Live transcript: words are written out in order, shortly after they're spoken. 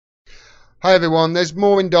Hi everyone, there's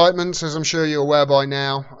more indictments, as I'm sure you're aware by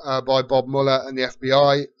now, by Bob Mueller and the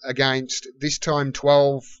FBI against, this time,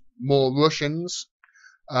 12 more Russians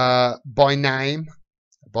by name,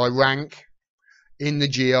 by rank, in the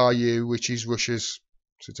GRU, which is Russia's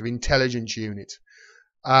sort of intelligence unit.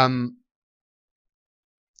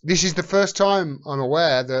 This is the first time I'm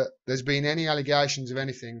aware that there's been any allegations of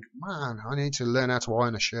anything. Man, I need to learn how to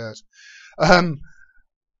iron a shirt.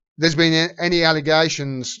 There's been any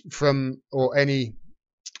allegations from, or any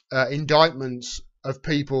indictments of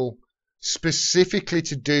people specifically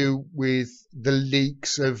to do with the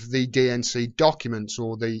leaks of the DNC documents,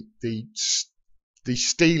 or the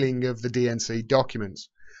stealing of the DNC documents.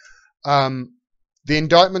 The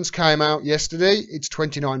indictments came out yesterday. It's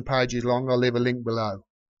 29 pages long. I'll leave a link below.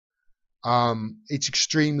 It's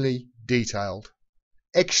extremely detailed.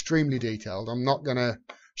 Extremely detailed. I'm not going to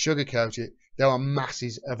sugarcoat it. There are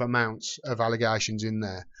masses of amounts of allegations in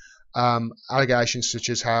there. Allegations such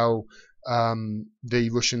as how the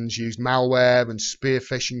Russians used malware and spear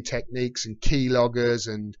phishing techniques and keyloggers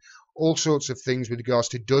and all sorts of things with regards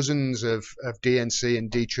to dozens of DNC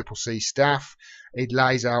and DCCC staff. It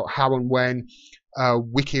lays out how and when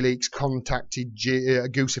WikiLeaks contacted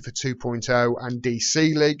Guccifer 2.0 and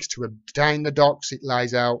DC Leaks to obtain the docs. It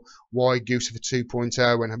lays out why Guccifer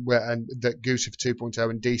 2.0 and that Guccifer 2.0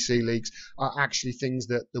 and DC Leaks are actually things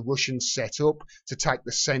that the Russians set up to take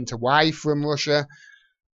the scent away from Russia.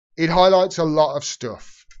 It highlights a lot of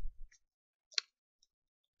stuff.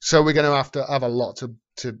 So we're going to have a lot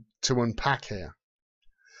to unpack here.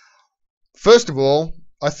 First of all,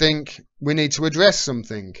 I think we need to address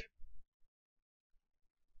something.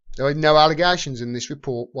 There are no allegations in this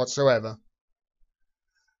report whatsoever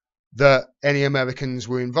that any Americans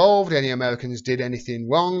were involved, any Americans did anything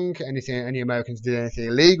wrong, any Americans did anything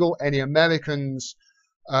illegal, any Americans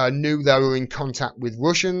knew they were in contact with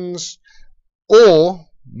Russians, or,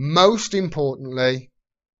 most importantly,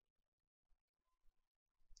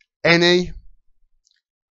 any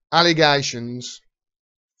allegations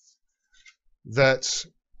that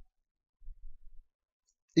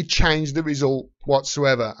it changed the result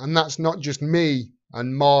whatsoever. And that's not just me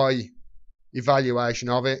and my evaluation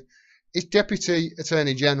of it. It's Deputy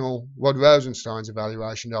Attorney General Rod Rosenstein's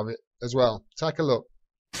evaluation of it as well. Take a look.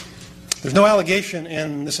 There's no allegation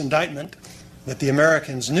in this indictment that the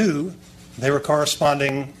Americans knew they were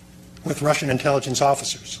corresponding with Russian intelligence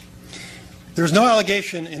officers. There's no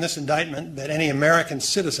allegation in this indictment that any American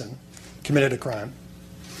citizen committed a crime.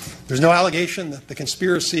 There's no allegation that the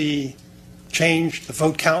conspiracy changed the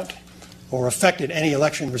vote count or affected any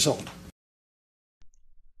election result.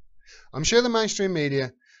 I'm sure the mainstream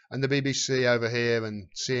media and the BBC over here and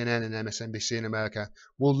CNN and MSNBC in America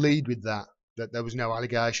will lead with that there was no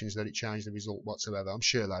allegations that it changed the result whatsoever. I'm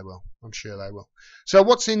sure they will. I'm sure they will. So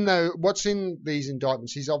what's in these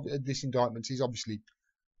indictments? This indictment is obviously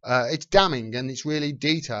it's damning, and it's really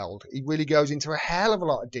detailed. It really goes into a hell of a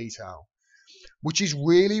lot of detail, which is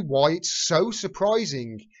really why it's so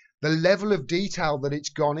surprising, the level of detail that it's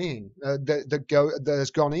gone in, that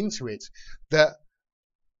has gone into it, that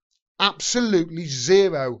absolutely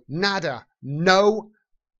zero, nada, no,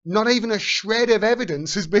 not even a shred of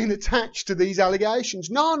evidence has been attached to these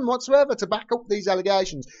allegations. None whatsoever to back up these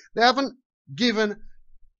allegations. They haven't given,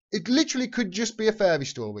 it literally could just be a fairy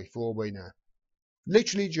story for all we know.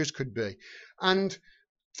 Literally just could be. And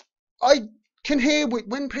I can hear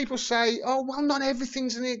when people say, oh, well, not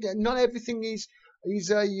everything's in it, not everything is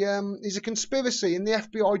a conspiracy, and the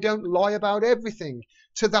FBI don't lie about everything.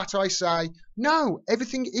 To that I say, no,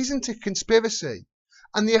 everything isn't a conspiracy,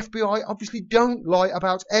 and the FBI obviously don't lie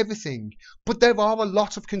about everything, but there are a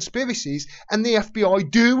lot of conspiracies, and the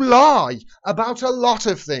FBI do lie about a lot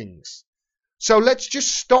of things. So let's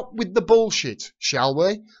just stop with the bullshit, shall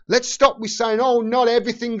we? Let's stop with saying, oh, not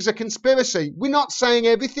everything's a conspiracy. We're not saying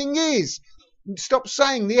everything is. Stop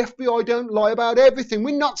saying the FBI don't lie about everything.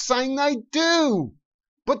 We're not saying they do.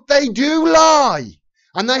 But they do lie.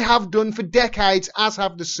 And they have done for decades, as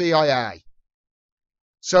have the CIA.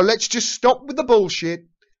 So let's just stop with the bullshit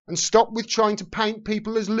and stop with trying to paint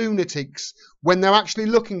people as lunatics when they're actually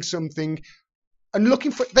looking something and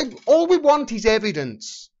looking for... all we want is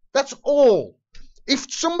evidence. That's all.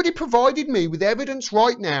 If somebody provided me with evidence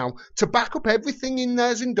right now to back up everything in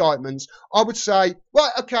those indictments, I would say,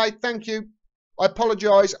 right, okay, thank you. I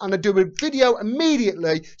apologise, and I do a video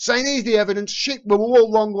immediately saying here's the evidence. Shit, we were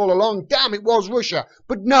all wrong all along. Damn, it was Russia.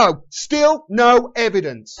 But no, still no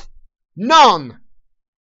evidence. None.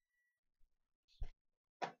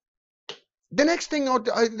 The next thing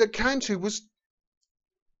that came to was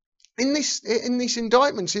in this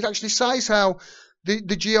indictments, it actually says how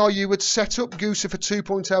the GRU would set up Guccifer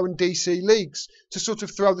 2.0 and DC leaks to sort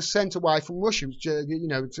of throw the scent away from Russia.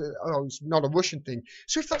 It's not a Russian thing.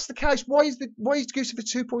 So if that's the case, why is Guccifer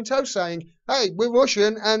 2.0 saying, hey, we're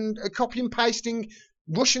Russian, and copy and pasting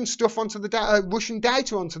Russian stuff onto the Russian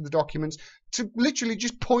data onto the documents to literally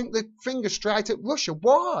just point the finger straight at Russia?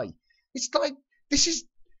 Why? It's like, this is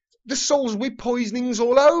the Salisbury poisonings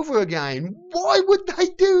all over again. Why would they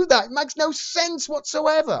do that? It makes no sense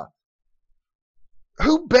whatsoever.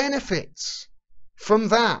 Who benefits from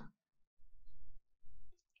that?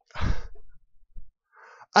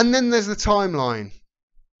 And then there's the timeline.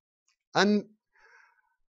 And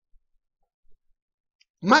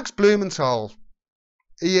Max Blumenthal,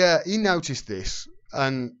 he noticed this.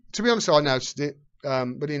 And to be honest, I noticed it.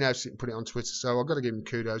 But he noticed it and put it on Twitter. So I've got to give him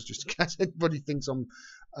kudos just in case anybody thinks I'm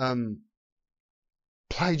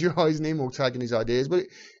plagiarising him or taking his ideas. But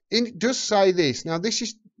it does say this. Now, this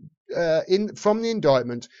is from the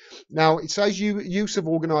indictment. Now, it says use of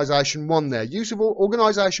organisation 1 there. Use of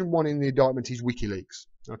organisation 1 in the indictment is WikiLeaks.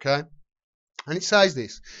 Okay? And it says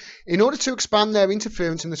this: in order to expand their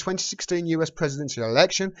interference in the 2016 US presidential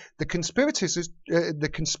election, the conspirators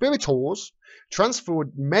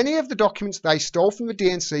transferred many of the documents they stole from the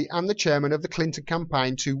DNC and the chairman of the Clinton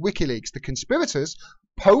campaign to WikiLeaks. The conspirators,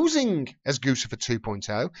 posing as Guccifer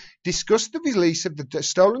 2.0, discussed the release of the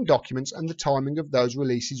stolen documents and the timing of those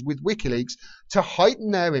releases with WikiLeaks to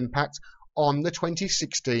heighten their impact on the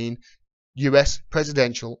 2016 US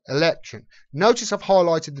presidential election. Notice I've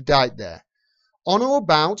highlighted the date there. On or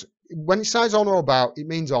about, when it says on or about, it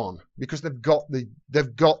means on, because they've got the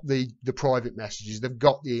private messages, they've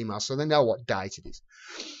got the email, so they know what date it is.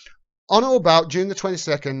 On or about June the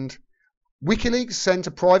 22nd, WikiLeaks sent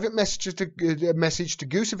a private message to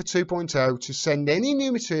Guccifer 2.0 to send any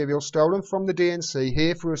new material stolen from the DNC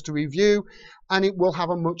here for us to review, and it will have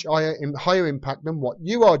a much higher impact than what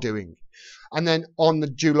you are doing. And then on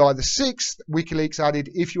July the 6th, WikiLeaks added,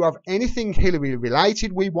 if you have anything Hillary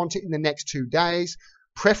related, we want it in the next 2 days,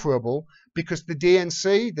 preferable, because the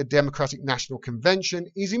DNC, the Democratic National Convention,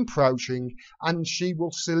 is approaching, and she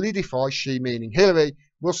will solidify, she meaning Hillary,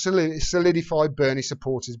 will solidify Bernie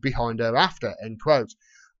supporters behind her after, end quote.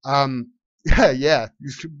 Yeah,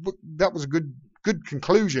 that was a good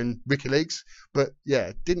conclusion, WikiLeaks, but yeah,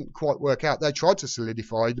 it didn't quite work out. They tried to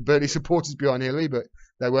solidify the Bernie supporters behind Hillary, but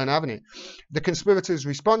they weren't having it. The conspirators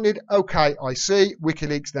responded, okay, I see.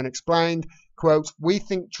 WikiLeaks then explained, quote, we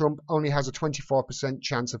think Trump only has a 25%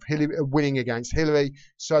 chance of winning against Hillary,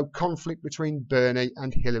 so conflict between Bernie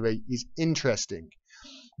and Hillary is interesting.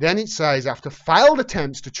 Then it says, after failed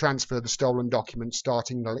attempts to transfer the stolen documents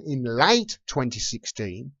starting in late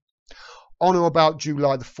 2016, on or about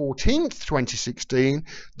July the 14th, 2016,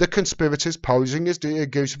 the conspirators posing as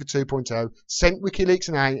Guccifer 2.0 sent WikiLeaks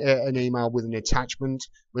an email with an attachment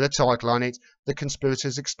with a title on it. The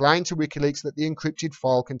conspirators explained to WikiLeaks that the encrypted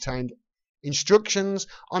file contained instructions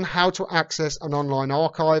on how to access an online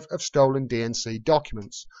archive of stolen DNC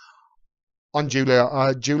documents. On July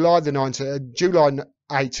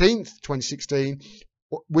 18th, 2016,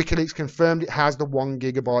 WikiLeaks confirmed it has the 1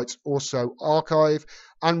 gigabyte or so archive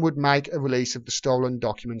and would make a release of the stolen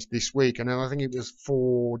documents this week. And then I think it was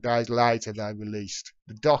 4 days later they released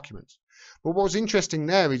the documents. But what was interesting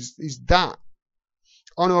there is that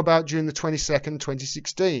on or about June the 22nd,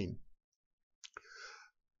 2016,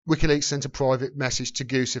 WikiLeaks sent a private message to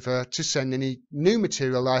Guccifer to send any new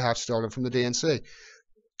material they have stolen from the DNC.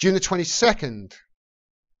 June the 22nd,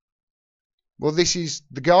 well, this is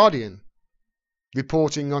The Guardian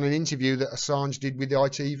reporting on an interview that Assange did with the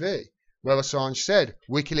ITV, where Assange said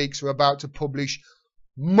WikiLeaks are about to publish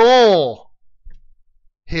more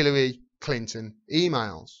Hillary Clinton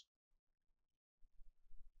emails.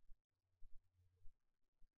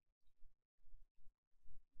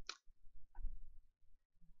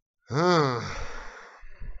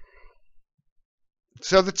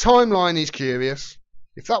 So the timeline is curious.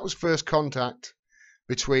 If that was first contact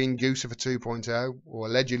between Guccifer 2.0, or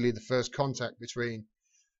allegedly the first contact between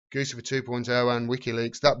Guccifer 2.0 and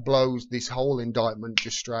WikiLeaks, that blows this whole indictment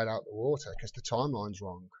just straight out the water, because the timeline's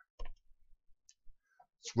wrong.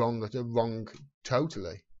 It's wrong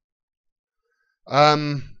totally.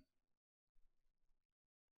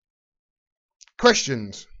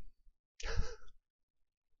 Questions?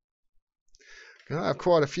 I have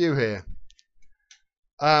quite a few here.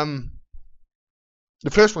 The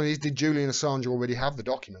first one is, did Julian Assange already have the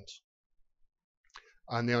documents?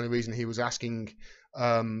 And the only reason he was asking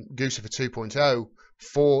Guccifer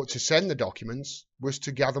 2.0 to send the documents was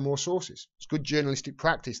to gather more sources. It's good journalistic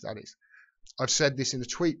practice, that is. I've said this in a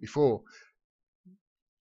tweet before.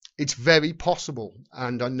 it's very possible,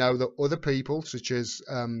 and I know that other people such as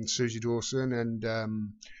Susie Dawson and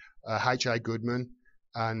H.A. Goodman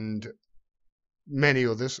and many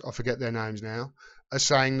others, I forget their names now, are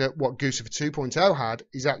saying that what Guccifer 2.0 had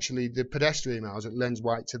is actually the pedestal emails. It lends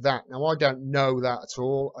weight to that. Now, I don't know that at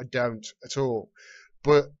all. I don't at all.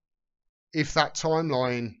 But if that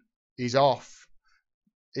timeline is off,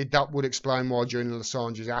 that would explain why Julian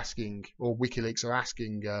Assange is asking, or WikiLeaks are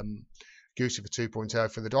asking Guccifer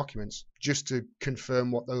 2.0 for the documents, just to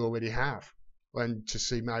confirm what they already have, and to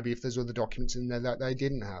see maybe if there's other documents in there that they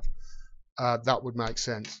didn't have. That would make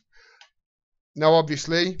sense. Now,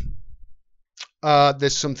 obviously,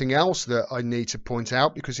 there's something else that I need to point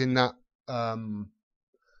out, because in that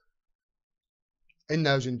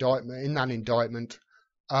indictment,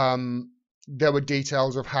 there were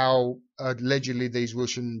details of how allegedly these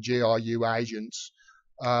Russian GRU agents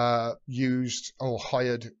used or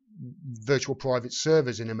hired virtual private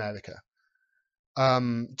servers in America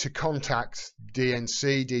to contact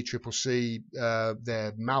DNC, DCCC,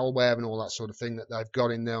 their malware and all that sort of thing that they've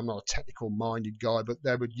got in there. I'm not a technical minded guy, but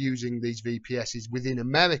they were using these VPSs within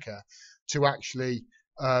America to actually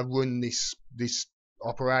run this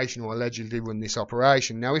operation, or allegedly run this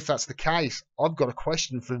operation. Now, if that's the case, I've got a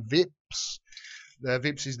question for VIPS.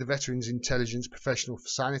 VIPS is the Veterans Intelligence Professional for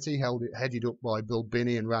Sanity, headed up by Bill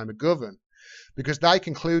Binney and Ray McGovern, because they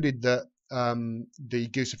concluded that the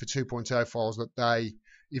Guccifer 2.0 files that they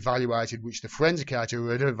evaluated, which the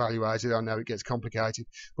forensicator had evaluated, I know it gets complicated,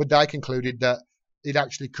 but they concluded that it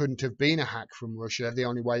actually couldn't have been a hack from Russia. The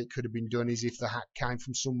only way it could have been done is if the hack came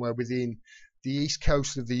from somewhere within the east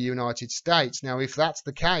coast of the United States. Now, if that's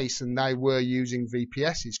the case and they were using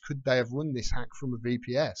VPSs, could they have run this hack from a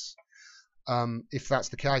VPS? If that's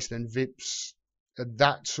the case, then VIPS,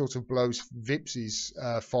 that sort of blows VIPS's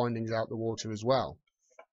findings out the water as well,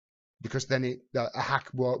 because then a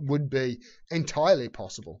hack would be entirely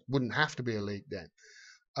possible, wouldn't have to be a leak then.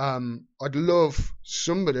 I'd love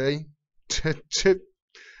somebody to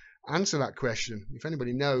answer that question. If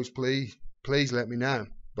anybody knows, please let me know.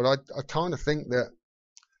 But I kind of think that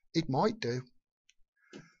it might do.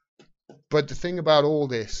 But the thing about all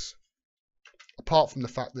this, apart from the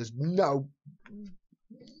fact there's not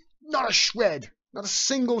a shred, not a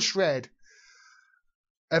single shred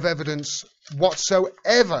of evidence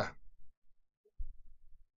whatsoever,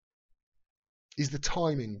 is the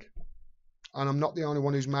timing. And I'm not the only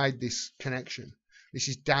one who's made this connection. This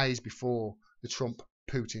is days before the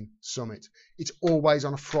Trump-Putin summit. It's always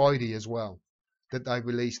on a Friday as well that they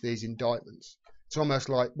release these indictments. It's almost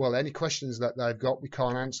like, well, any questions that they've got, we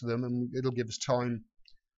can't answer them, and it'll give us time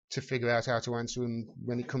to figure out how to answer them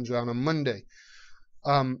when it comes around on Monday.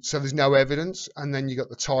 So there's no evidence, and then you got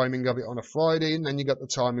the timing of it on a Friday, and then you got the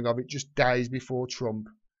timing of it just days before Trump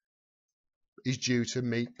is due to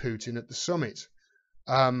meet Putin at the summit.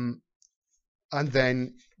 And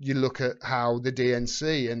then you look at how the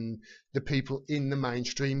DNC and the people in the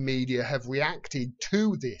mainstream media have reacted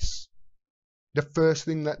to this. The first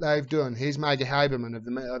thing that they've done, here's Maggie Haberman of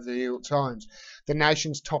the New York Times. The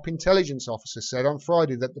nation's top intelligence officer said on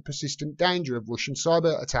Friday that the persistent danger of Russian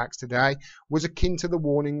cyber attacks today was akin to the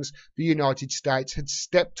warnings the United States had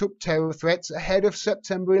stepped up terror threats ahead of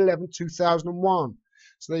September 11, 2001.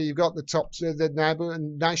 So there you've got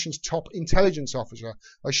the nation's top intelligence officer.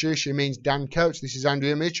 I assure she means Dan Coates. This is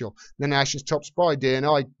Andrea Mitchell. The nation's top spy,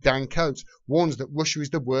 DNI, Dan Coates, warns that Russia is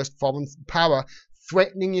the worst foreign power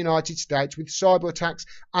threatening United States with cyber attacks,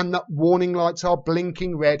 and that warning lights are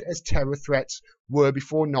blinking red as terror threats were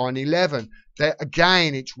before 9/11.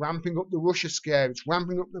 Again, it's ramping up the Russia scare, it's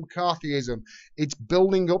ramping up the McCarthyism, it's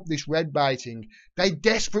building up this red baiting. They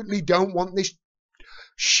desperately don't want this.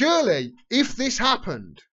 Surely, if this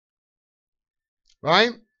happened,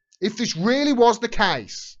 right, if this really was the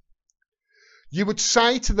case, you would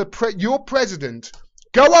say to your president,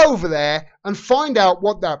 go over there and find out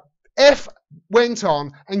what the F went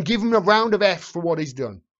on and give him a round of F for what he's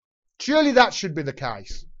done. Surely that should be the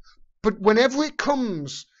case. But whenever it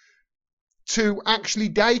comes to actually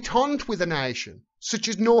détente with a nation, such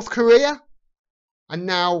as North Korea and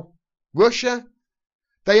now Russia,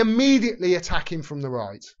 they immediately attack him from the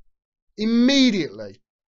right. Immediately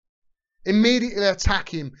attack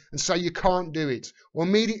him and say you can't do it. Or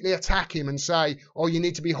immediately attack him and say, oh, you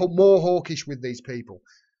need to be more hawkish with these people.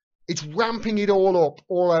 It's ramping it all up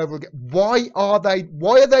all over again. Why are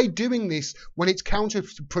they doing this when it's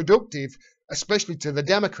counterproductive, especially to the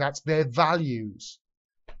Democrats, their values?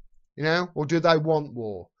 You know, or do they want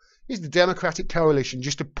war? Here's the Democratic coalition,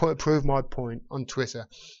 just to prove my point, on Twitter.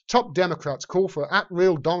 Top Democrats call for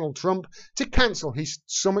 @real Donald Trump to cancel his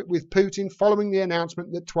summit with Putin following the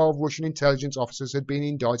announcement that 12 Russian intelligence officers had been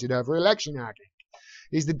indicted over election hacking.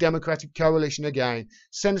 Here's the Democratic coalition again.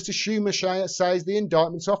 Senator Schumer says the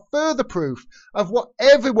indictments are further proof of what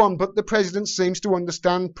everyone but the president seems to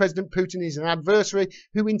understand. President Putin is an adversary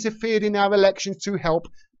who interfered in our elections to help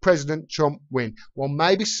President Trump win. Well,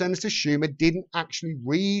 maybe Senator Schumer didn't actually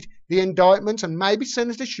read the indictment, and maybe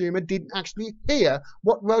Senator Schumer didn't actually hear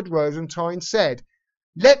what Rod Rosenstein said.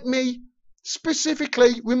 Let me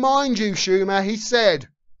specifically remind you, Schumer, he said,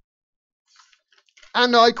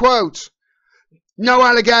 and I quote, "No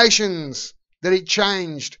allegations that it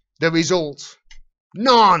changed the result.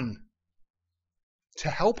 None." To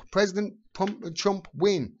help President Trump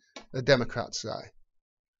win, the Democrats say.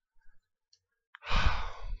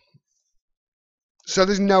 So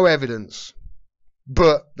there's no evidence,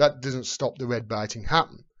 but that doesn't stop the red baiting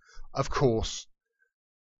happening. Of course,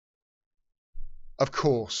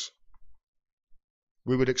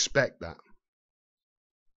 we would expect that.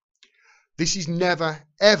 This is never,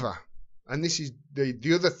 ever, and this is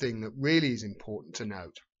the other thing that really is important to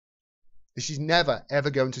note. This is never, ever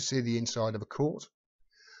going to see the inside of a court,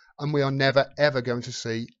 and we are never, ever going to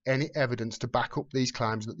see any evidence to back up these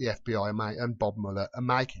claims that the FBI and Bob Mueller are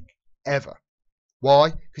making. Ever.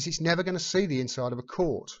 Why? Because it's never going to see the inside of a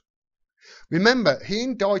court. Remember, he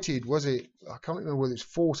indicted, I can't remember whether it was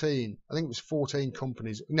 14, I think it was 14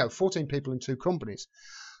 companies, no, 14 people in 2 companies.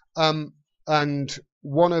 And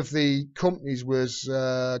one of the companies was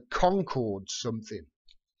Concord something.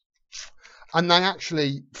 And they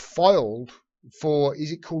actually filed for,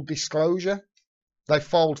 is it called disclosure? They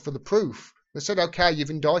filed for the proof. They said, okay,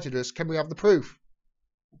 you've indicted us, can we have the proof?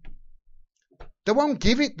 They won't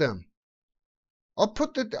give it them.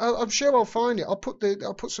 I'm sure I'll find it. I'll put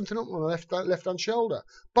something up on my left-hand shoulder.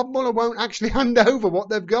 Bob Mueller won't actually hand over what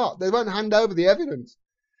they've got. They won't hand over the evidence.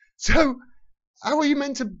 So how are you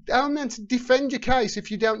meant to defend your case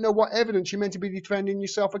if you don't know what evidence you're meant to be defending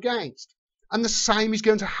yourself against? And the same is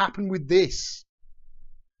going to happen with this.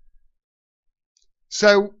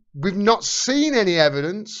 So we've not seen any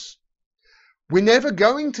evidence. We're never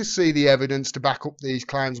going to see the evidence to back up these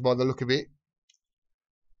claims by the look of it.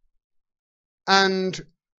 And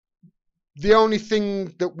the only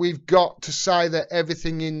thing that we've got to say that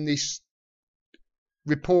everything in this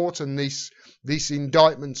report and these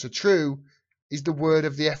indictments are true is the word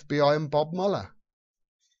of the FBI and Bob Mueller.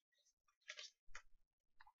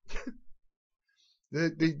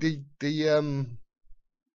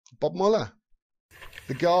 Bob Mueller,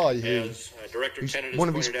 the guy who's one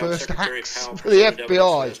of his first acts for the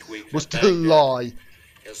FBI was to lie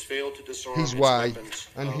his way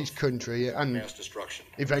and his country, and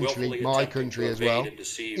eventually my country as well,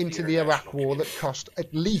 into the Iraq war that cost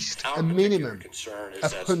at least a minimum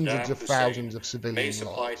of hundreds of thousands of civilian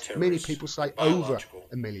lives. Many people say over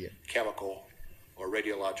 1 million. Chemical or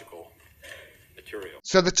radiological material.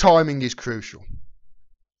 So the timing is crucial.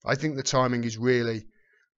 I think the timing is really,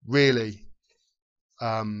 really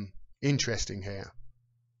interesting here.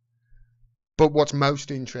 But what's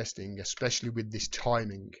most interesting, especially with this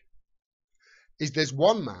timing, is there's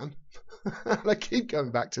one man, and I keep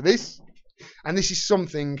going back to this, and this is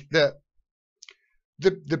something that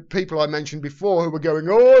the people I mentioned before who were going,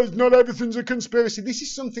 oh, not everything's a conspiracy, this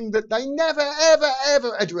is something that they never, ever,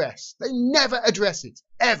 ever address. They never address it,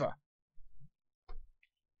 ever.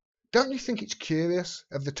 Don't you think it's curious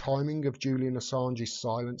of the timing of Julian Assange's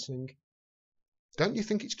silencing? Don't you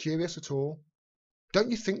think it's curious at all? Don't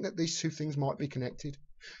you think that these two things might be connected?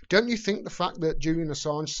 Don't you think the fact that Julian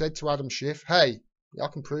Assange said to Adam Schiff, hey, I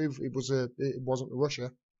can prove it wasn't Russia.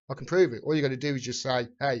 I can prove it. All you got to do is just say,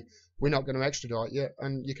 hey, we're not going to extradite you,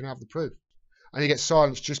 and you can have the proof. And he gets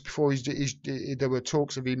silenced just before there were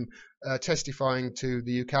talks of him testifying to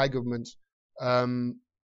the UK government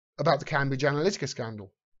about the Cambridge Analytica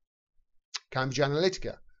scandal. Cambridge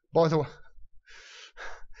Analytica. By the way,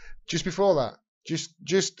 just before that, just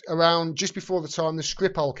before the time the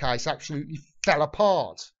Skripal case absolutely fell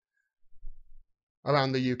apart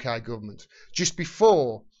around the UK government, just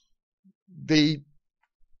before the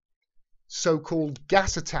so-called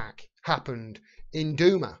gas attack happened in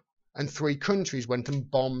Douma, and 3 countries went and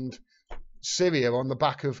bombed Syria on the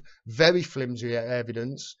back of very flimsy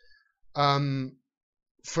evidence from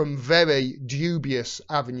very dubious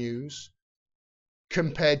avenues,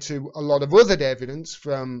 compared to a lot of other evidence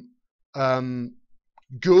from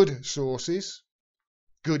good sources,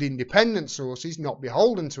 good independent sources, not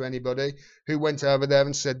beholden to anybody, who went over there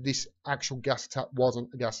and said this actual gas attack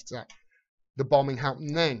wasn't a gas attack. The bombing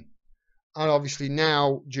happened then. And obviously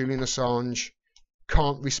now Julian Assange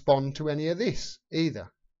can't respond to any of this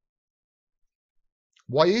either.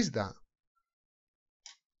 Why is that?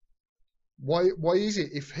 Why is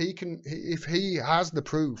it if he has the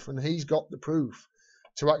proof, and he's got the proof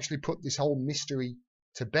to actually put this whole mystery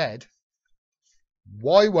to bed,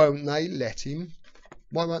 why won't they let him?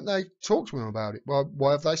 Why won't they talk to him about it?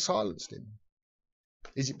 Why have they silenced him?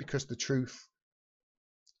 Is it because the truth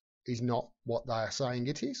is not what they are saying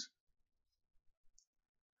it is?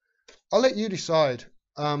 I'll let you decide.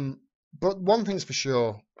 But one thing's for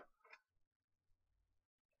sure.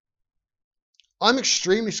 I'm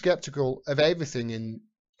extremely skeptical of everything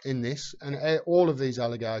in this, and all of these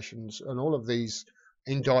allegations and all of these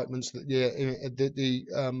indictments that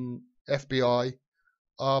the FBI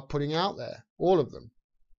are putting out there. All of them.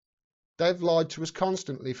 They've lied to us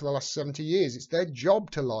constantly for the last 70 years. It's their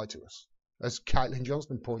job to lie to us, as Caitlin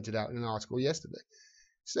Johnston pointed out in an article yesterday.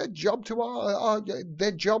 It's their job to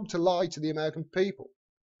lie to the American people.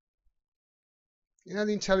 You know,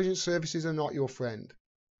 the intelligence services are not your friend.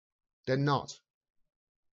 They're not.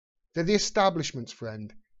 They're the establishment's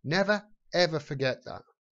friend. Never, ever forget that.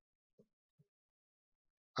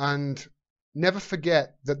 And never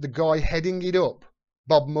forget that the guy heading it up,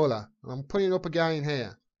 Bob Mueller, and I'm putting it up again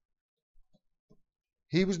here,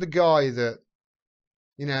 he was the guy that,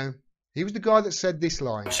 he was the guy that said this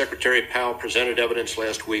line. Secretary Powell presented evidence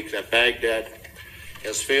last week that Baghdad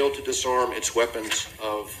has failed to disarm its weapons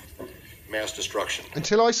of mass destruction.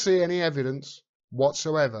 Until I see any evidence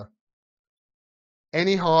whatsoever,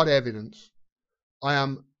 any hard evidence, I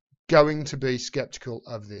am going to be skeptical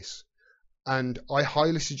of this. And I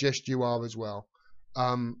highly suggest you are as well.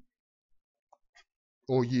 Or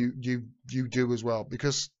you do as well,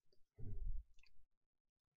 because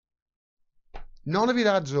none of it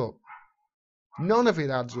adds up. None of it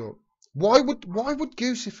adds up. Why would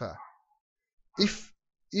Guccifer, if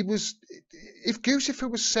Guccifer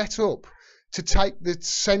was set up to take the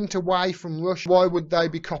scent away from Russia, why would they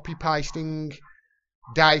be copy pasting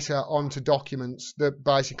data onto documents that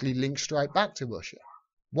basically link straight back to Russia?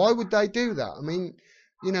 Why would they do that? I mean,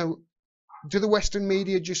 do the Western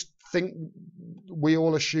media just think we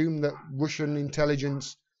all assume that Russian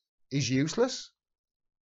intelligence is useless?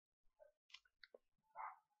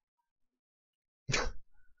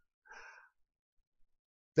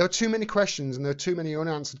 There are too many questions, and there are too many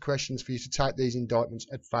unanswered questions for you to take these indictments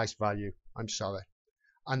at face value. I'm sorry.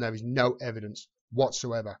 And there is no evidence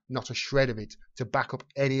whatsoever, not a shred of it, to back up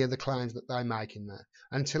any of the claims that they make in there.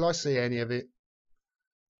 Until I see any of it,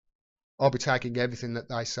 I'll be taking everything that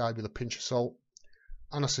they say with a pinch of salt,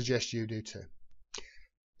 and I suggest you do too.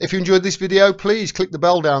 If you enjoyed this video, please click the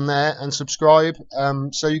bell down there and subscribe,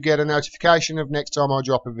 so you get a notification of next time I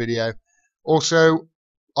drop a video. Also,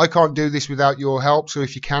 I can't do this without your help, so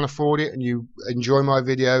if you can afford it and you enjoy my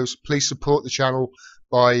videos, please support the channel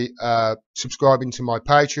by subscribing to my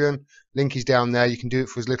Patreon. Link is down there. You can do it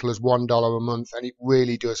for as little as $1 a month, and it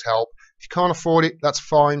really does help. If you can't afford it, that's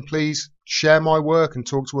fine. Please share my work and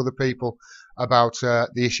talk to other people about the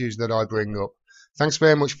issues that I bring up. Thanks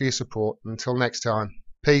very much for your support. Until next time,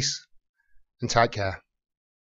 peace and take care.